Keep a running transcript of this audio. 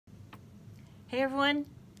Hey everyone,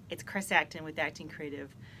 it's Chris Acton with Acting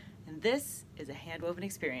Creative, and this is a handwoven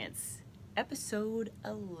experience, episode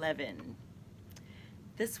 11.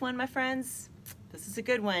 This one, my friends, this is a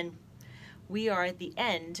good one. We are at the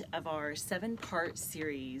end of our 7-part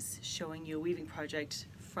series showing you a weaving project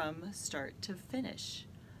from start to finish.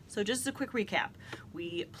 So just a quick recap.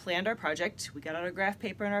 We planned our project, we got out our graph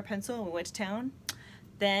paper and our pencil, and we went to town.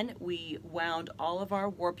 Then we wound all of our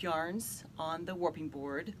warp yarns on the warping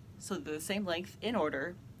board so they're the same length in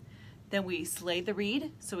order. Then we slayed the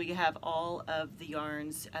reed so we have all of the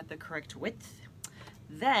yarns at the correct width.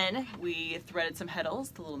 Then we threaded some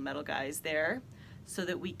heddles, the little metal guys there, so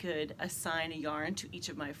that we could assign a yarn to each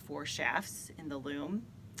of my 4 shafts in the loom.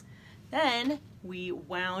 Then we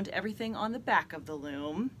wound everything on the back of the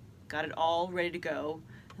loom, got it all ready to go.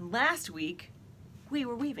 And last week we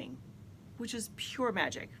were weaving, which is pure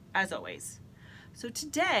magic, as always. So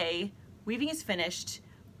today, weaving is finished.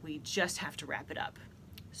 We just have to wrap it up.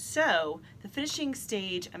 So the finishing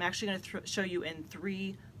stage, I'm actually going to show you in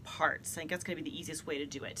 3 parts. I think that's going to be the easiest way to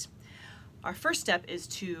do it. Our first step is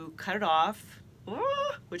to cut it off,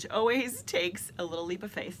 which always takes a little leap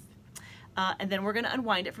of faith. And then we're going to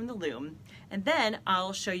unwind it from the loom. And then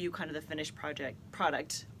I'll show you kind of the finished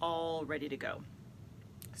product all ready to go.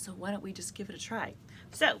 So why don't we just give it a try?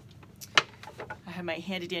 So I have my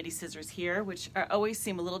handy dandy scissors here, which always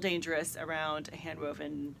seem a little dangerous around a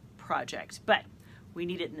handwoven project, but we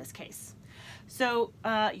need it in this case. So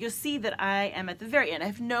you'll see that I am at the very end. I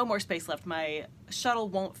have no more space left. My shuttle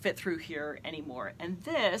won't fit through here anymore. And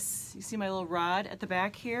this, you see my little rod at the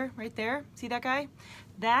back here, right there? See that guy?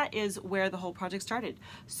 That is where the whole project started.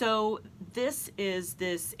 So this is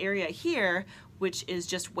this area here, which is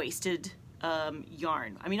just wasted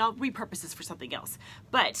yarn. I mean, I'll repurpose this for something else,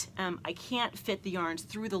 but I can't fit the yarns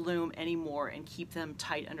through the loom anymore and keep them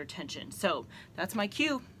tight under tension. So that's my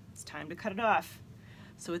cue. It's time to cut it off.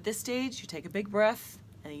 So at this stage, you take a big breath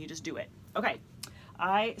and you just do it. Okay,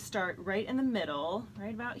 I start right in the middle,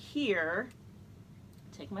 right about here.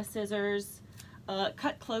 Take my scissors,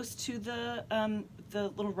 cut close to the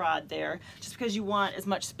little rod there, just because you want as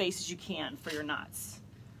much space as you can for your knots.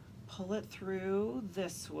 Pull it through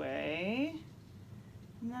this way,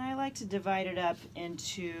 and then I like to divide it up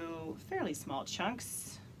into fairly small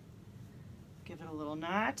chunks. Give it a little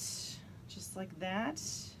knot, just like that.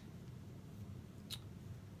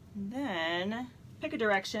 And then pick a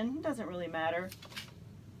direction, it doesn't really matter.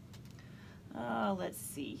 Let's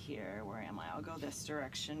see here, where am I? I'll go this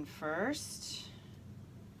direction first.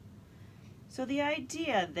 So the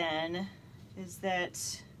idea then is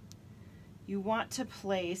that you want to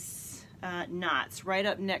place knots right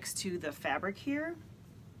up next to the fabric here.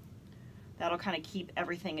 That'll kind of keep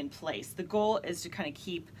everything in place. The goal is to kind of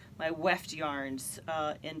keep my weft yarns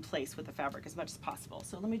in place with the fabric as much as possible.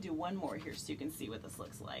 So let me do one more here so you can see what this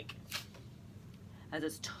looks like as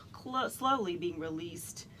it's slowly being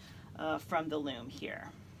released from the loom here.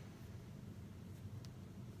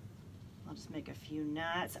 I'll just make a few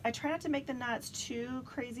knots. I try not to make the knots too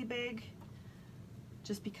crazy big,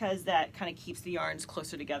 just because that kind of keeps the yarns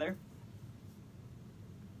closer together.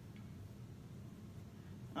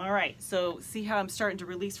 All right, so see how I'm starting to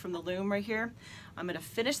release from the loom right here? I'm gonna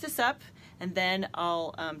finish this up, and then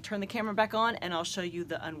I'll turn the camera back on and I'll show you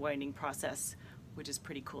the unwinding process, which is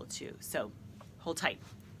pretty cool too. So hold tight.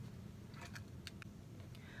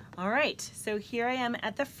 All right, so here I am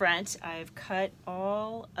at the front. I've cut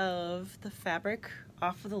all of the fabric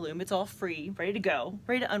off of the loom. It's all free, ready to go,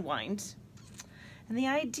 ready to unwind. And the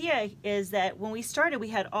idea is that when we started, we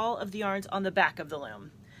had all of the yarns on the back of the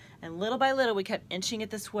loom. And little by little, we kept inching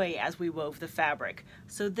it this way as we wove the fabric.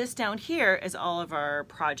 So this down here is all of our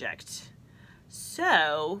project.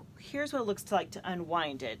 So here's what it looks like to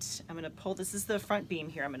unwind it. I'm gonna pull, this is the front beam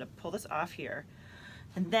here. I'm gonna pull this off here.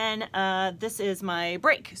 And then this is my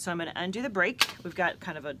break. So I'm gonna undo the break. We've got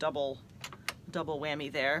kind of a double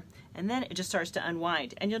whammy there. And then it just starts to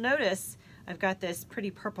unwind. And you'll notice I've got this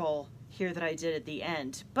pretty purple here that I did at the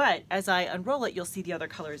end, but as I unroll it, you'll see the other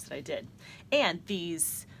colors that I did. And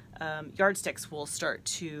these yardsticks will start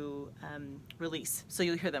to release, so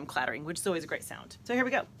you'll hear them clattering, which is always a great sound. So here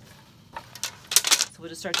we go. So we'll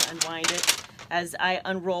just start to unwind it. As I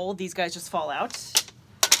unroll, these guys just fall out.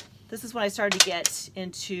 This is when I started to get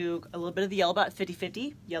into a little bit of the yellow, about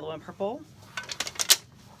 50-50, yellow and purple.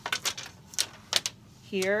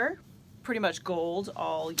 Here, pretty much gold,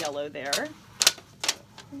 all yellow there.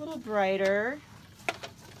 A little brighter.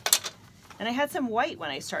 And I had some white when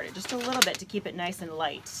I started, just a little bit to keep it nice and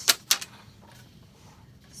light.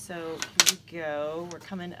 So here we go. We're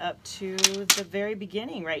coming up to the very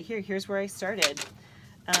beginning right here. Here's where I started.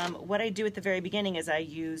 what I do at the very beginning is I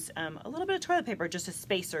use a little bit of toilet paper just as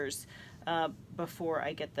spacers before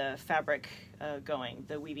I get the fabric going,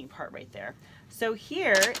 the weaving part right there. So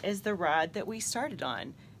here is the rod that we started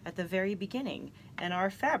on at the very beginning, and our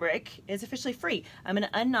fabric is officially free. I'm going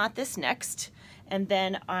to unknot this next, and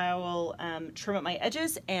then I will trim up my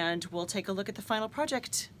edges, and we'll take a look at the final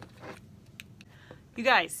project. You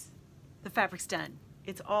guys, the fabric's done.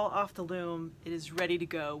 It's all off the loom. It is ready to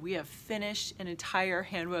go. We have finished an entire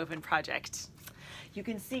handwoven project. You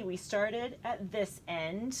can see we started at this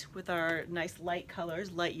end with our nice light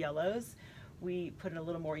colors, light yellows. We put in a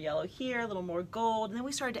little more yellow here, a little more gold, and then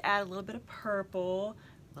we started to add a little bit of purple,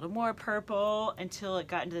 a little more purple, until it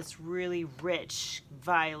got into this really rich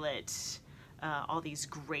violet, all these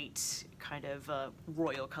great kind of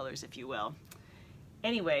royal colors, if you will.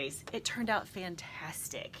 Anyways, it turned out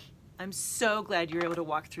fantastic. I'm so glad you're able to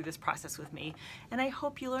walk through this process with me, and I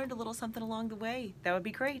hope you learned a little something along the way. That would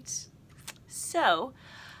be great. So,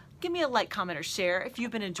 give me a like, comment, or share if you've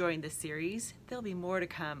been enjoying this series. There'll be more to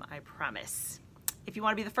come, I promise. If you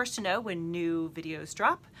want to be the first to know when new videos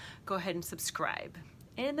drop, go ahead and subscribe.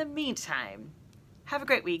 In the meantime, have a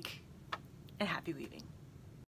great week and happy weaving.